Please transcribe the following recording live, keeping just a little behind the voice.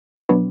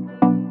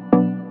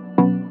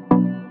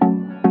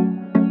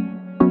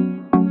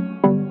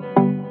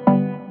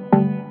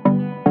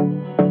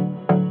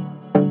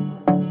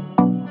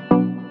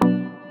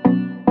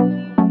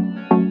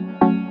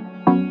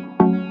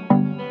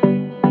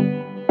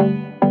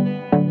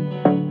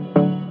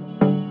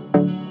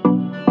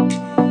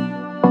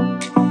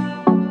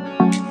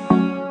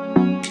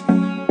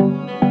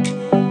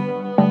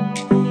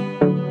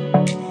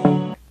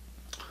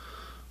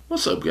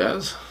What's up,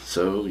 guys?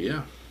 So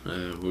yeah,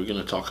 we're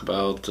gonna talk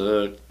about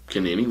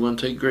can anyone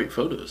take great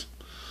photos?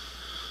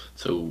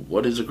 So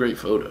what is a great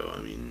photo?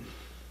 I mean,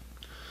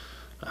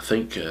 I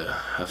think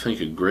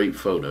a great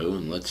photo,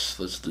 and let's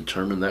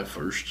determine that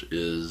first,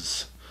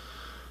 is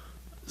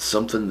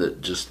something that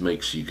just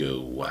makes you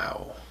go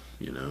wow.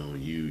 You know,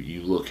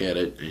 you look at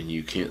it and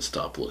you can't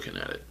stop looking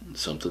at it.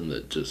 Something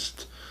that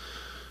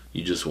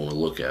you just want to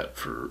look at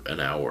for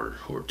an hour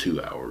or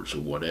 2 hours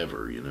or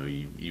whatever. You know,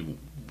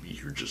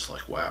 you're just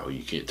like, wow,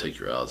 you can't take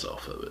your eyes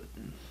off of it.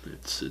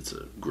 It's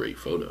a great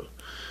photo.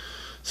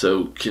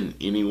 So can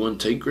anyone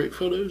take great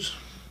photos?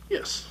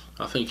 Yes,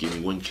 I think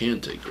anyone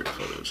can take great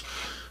photos.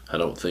 I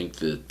don't think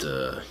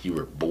that you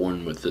were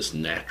born with this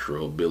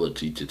natural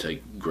ability to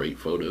take great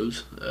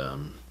photos.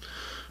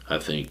 I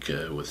think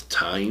with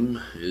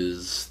time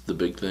is the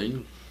big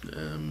thing.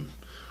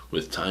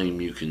 With time,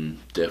 you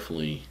can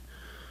definitely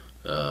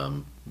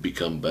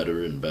become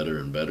better and better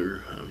and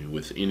better. I mean,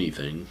 with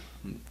anything,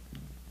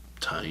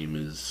 time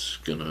is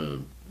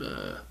gonna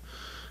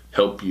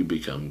help you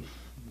become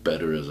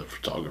better as a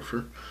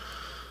photographer.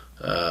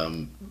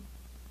 In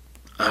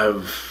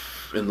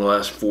the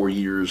last 4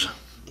 years,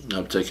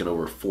 I've taken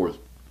over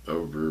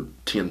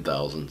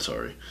 10,000.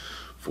 Sorry,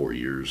 4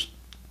 years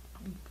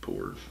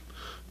for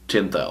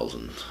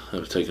 10,000.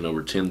 I've taken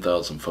over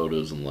 10,000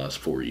 photos in the last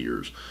 4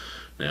 years.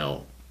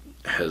 Now,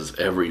 has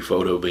every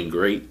photo been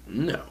great?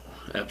 No,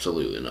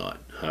 absolutely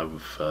not.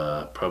 I've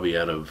probably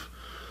out of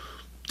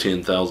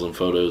 10,000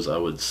 photos, I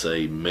would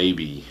say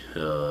maybe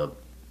 5%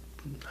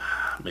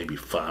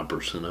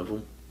 of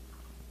them.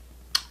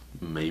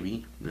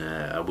 Maybe.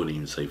 Nah, I wouldn't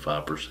even say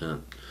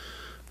 5%.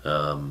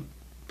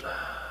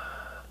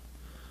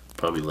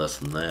 Probably less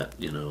than that,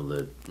 you know,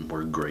 that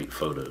were great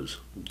photos.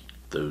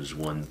 Those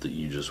ones that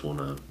you just want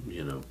to,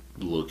 you know,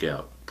 look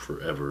out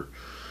forever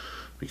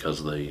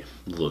because they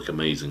look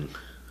amazing.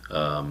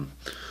 But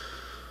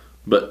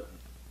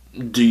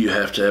do you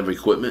have to have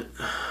equipment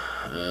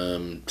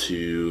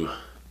to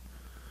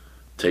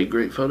take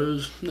great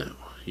photos? No,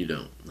 you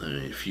don't. I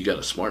mean, if you got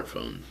a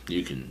smartphone,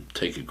 you can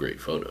take a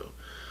great photo.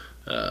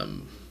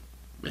 And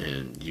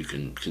you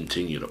can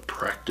continue to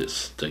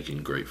practice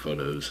taking great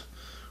photos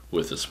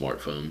with a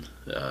smartphone.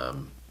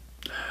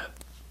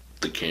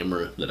 The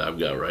camera that I've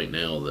got right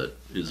now that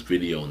is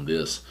videoing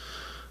this,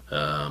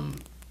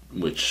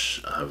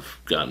 which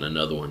I've gotten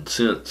another one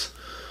since.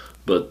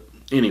 But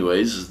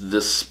anyways,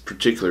 this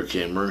particular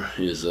camera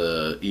is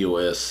a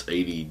EOS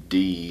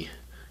 80D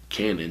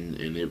Canon,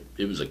 and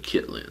it was a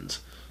kit lens.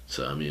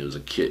 So I mean, it was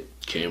a kit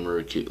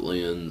camera, kit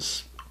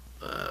lens.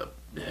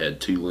 It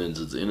had 2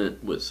 lenses in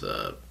it with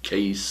a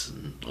case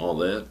and all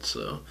that.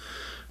 So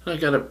I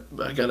got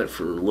it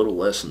for a little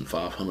less than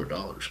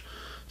 $500.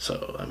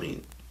 So I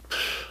mean,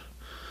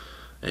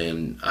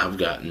 and I've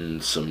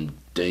gotten some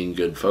dang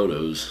good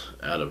photos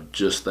out of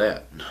just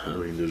that. I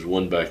mean, there's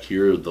one back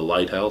here of the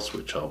lighthouse,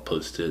 which I'll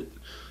post it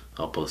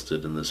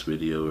in this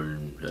video,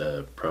 and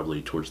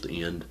probably towards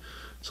the end.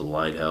 It's a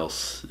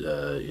lighthouse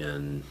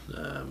in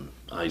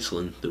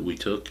Iceland that we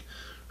took,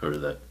 or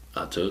that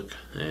I took.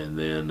 And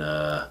then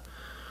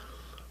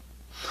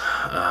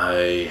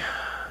I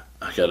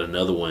got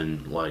another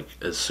one, like,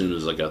 as soon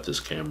as I got this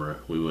camera,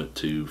 we went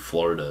to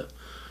Florida,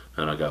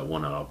 and I got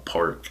one out of a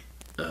park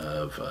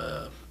of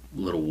a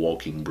little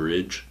walking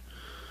bridge,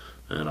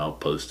 and I'll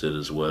post it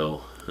as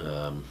well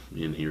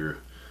in here.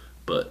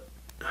 But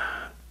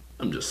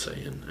I'm just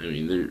saying, I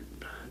mean,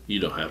 you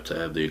don't have to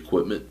have the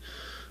equipment.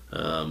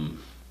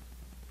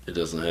 It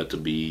doesn't have to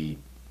be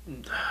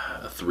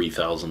a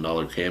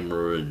 $3,000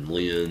 camera and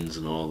lens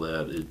and all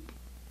that. It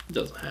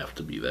doesn't have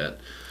to be that.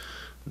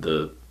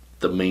 The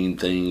main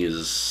thing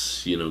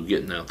is, you know,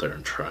 getting out there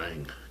and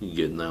trying,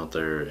 getting out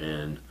there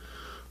and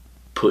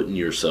putting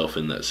yourself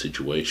in that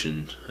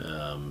situation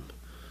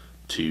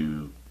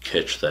to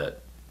catch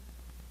that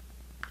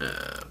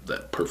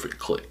perfect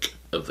click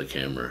of the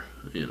camera,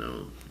 you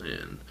know.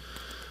 And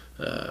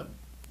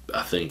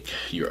I think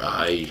your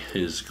eye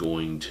is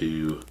going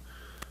to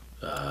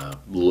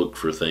look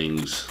for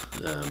things.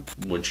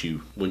 Once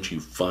you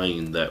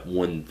find that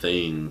one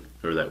thing,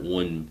 or that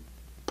one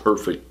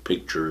perfect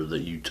picture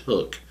that you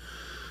took,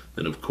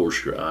 then of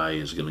course your eye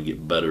is going to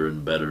get better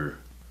and better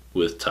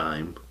with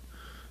time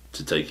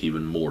to take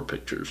even more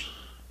pictures.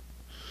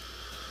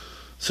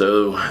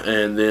 So,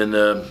 and then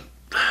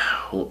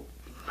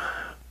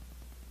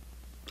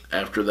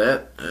after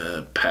that,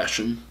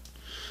 passion.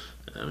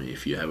 I mean,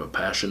 if you have a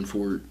passion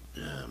for it,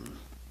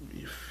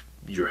 if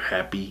you're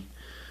happy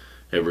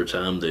every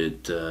time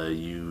that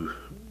you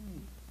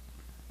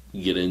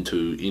get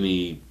into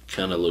any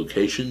kind of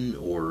location,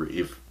 or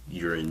if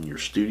you're in your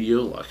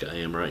studio like I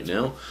am right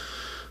now,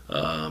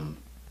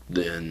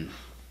 then,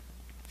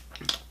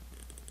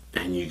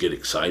 and you get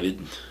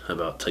excited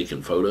about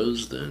taking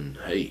photos, then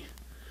hey,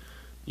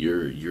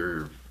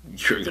 you're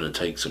gonna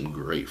take some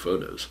great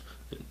photos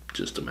in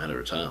just a matter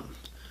of time.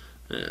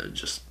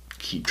 Just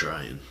keep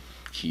trying,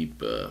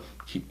 keep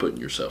putting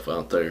yourself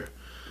out there,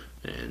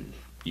 and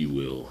you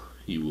will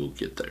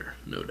get there,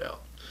 no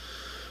doubt.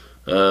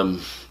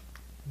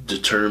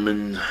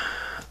 Determine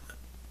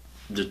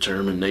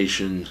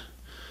Determination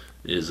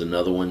is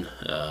another one.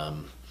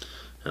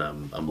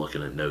 And I'm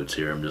looking at notes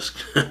here. I'm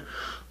just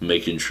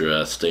making sure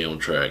I stay on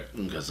track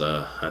because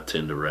I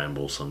tend to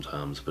ramble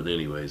sometimes. But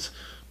anyways,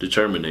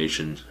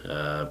 determination.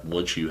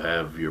 Once you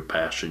have your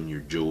passion, your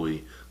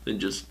joy, then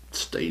just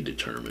stay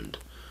determined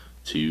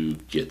to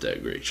get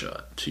that great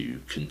shot,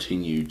 to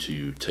continue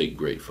to take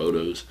great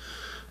photos,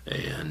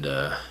 and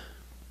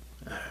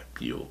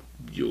you'll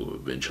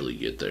eventually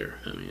get there.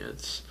 I mean,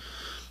 it's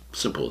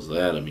simple as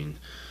that. I mean,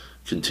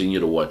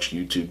 continue to watch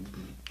YouTube,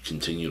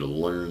 continue to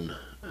learn.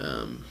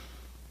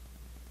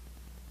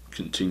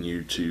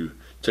 Continue to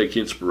take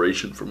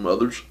inspiration from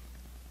others.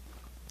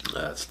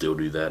 I still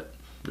do that,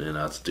 and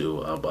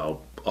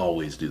I'll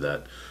always do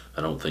that.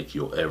 I don't think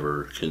you'll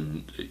ever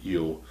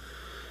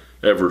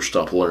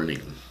stop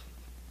learning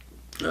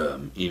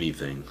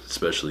anything,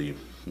 especially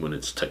when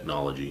it's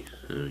technology.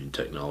 I mean,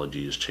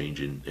 technology is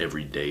changing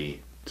every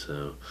day.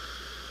 So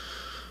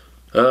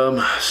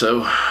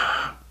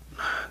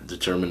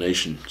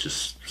determination,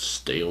 just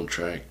stay on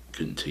track,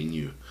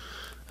 continue.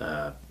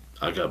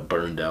 I got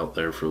burned out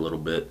there for a little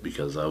bit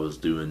because I was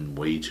doing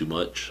way too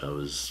much. I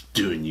was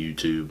doing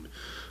YouTube,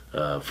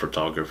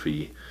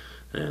 photography,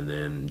 and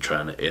then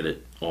trying to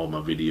edit all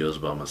my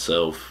videos by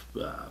myself.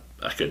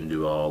 I couldn't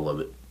do all of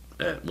it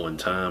at one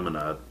time, and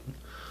I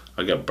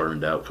got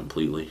burned out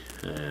completely,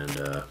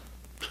 and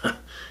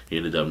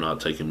ended up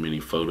not taking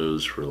many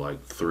photos for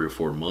like 3 or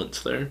 4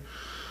 months there.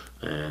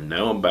 And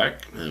now I'm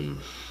back and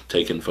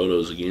taking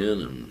photos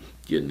again and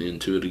getting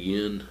into it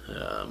again.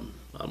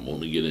 I'm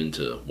wanting to get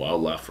into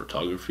wildlife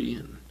photography,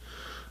 and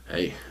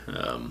hey,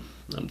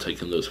 I'm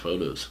taking those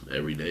photos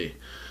every day,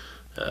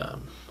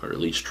 or at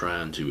least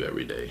trying to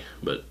every day.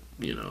 But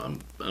you know,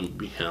 I'm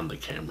behind the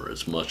camera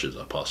as much as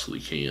I possibly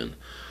can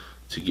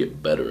to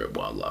get better at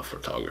wildlife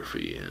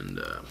photography.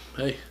 And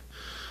hey,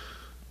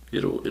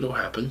 it'll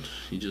happen.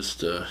 You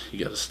just you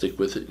got to stick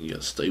with it. You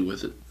got to stay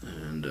with it,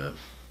 and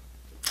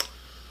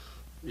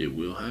it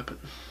will happen.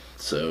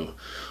 So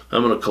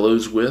I'm gonna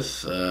close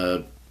with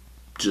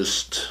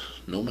just.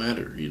 No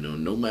matter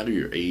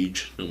your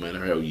age, no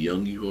matter how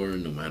young you are,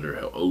 no matter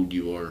how old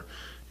you are,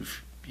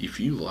 if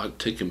you like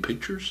taking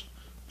pictures,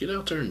 get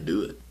out there and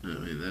do it. I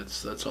mean,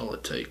 that's all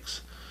it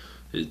takes.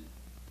 It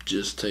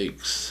just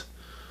takes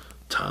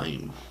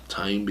time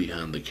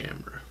behind the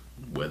camera,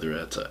 whether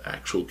that's an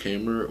actual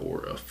camera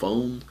or a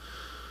phone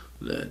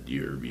that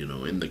you're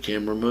in the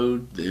camera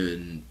mode.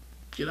 Then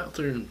get out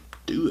there and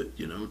do it.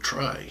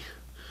 Try.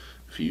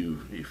 If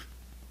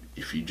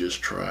you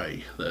just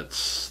try,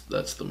 that's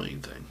the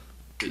main thing.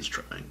 Is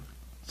trying.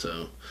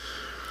 So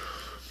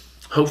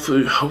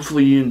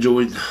hopefully you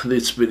enjoyed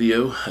this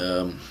video.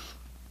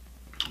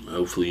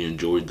 Hopefully you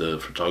enjoyed the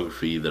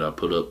photography that I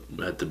put up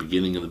at the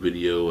beginning of the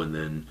video, and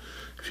then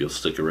if you'll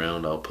stick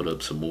around, I'll put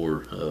up some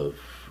more of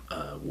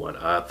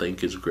what I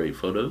think is great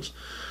photos.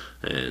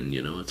 And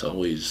it's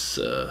always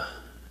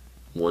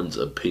one's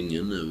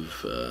opinion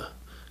of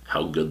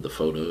how good the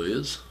photo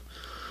is.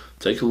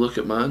 Take a look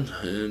at mine,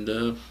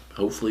 and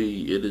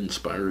hopefully it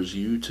inspires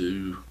you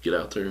to get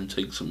out there and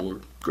take some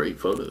more great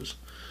photos.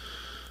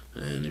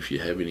 And if you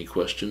have any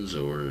questions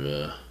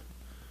or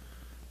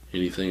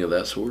anything of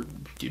that sort,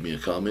 give me a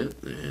comment,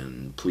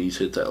 and please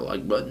hit that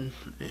like button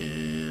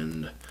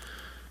and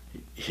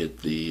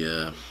hit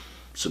the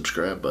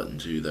subscribe button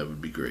too. That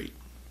would be great.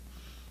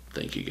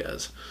 Thank you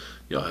guys.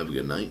 Y'all have a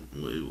good night.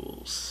 We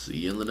will see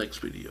you in the next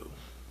video.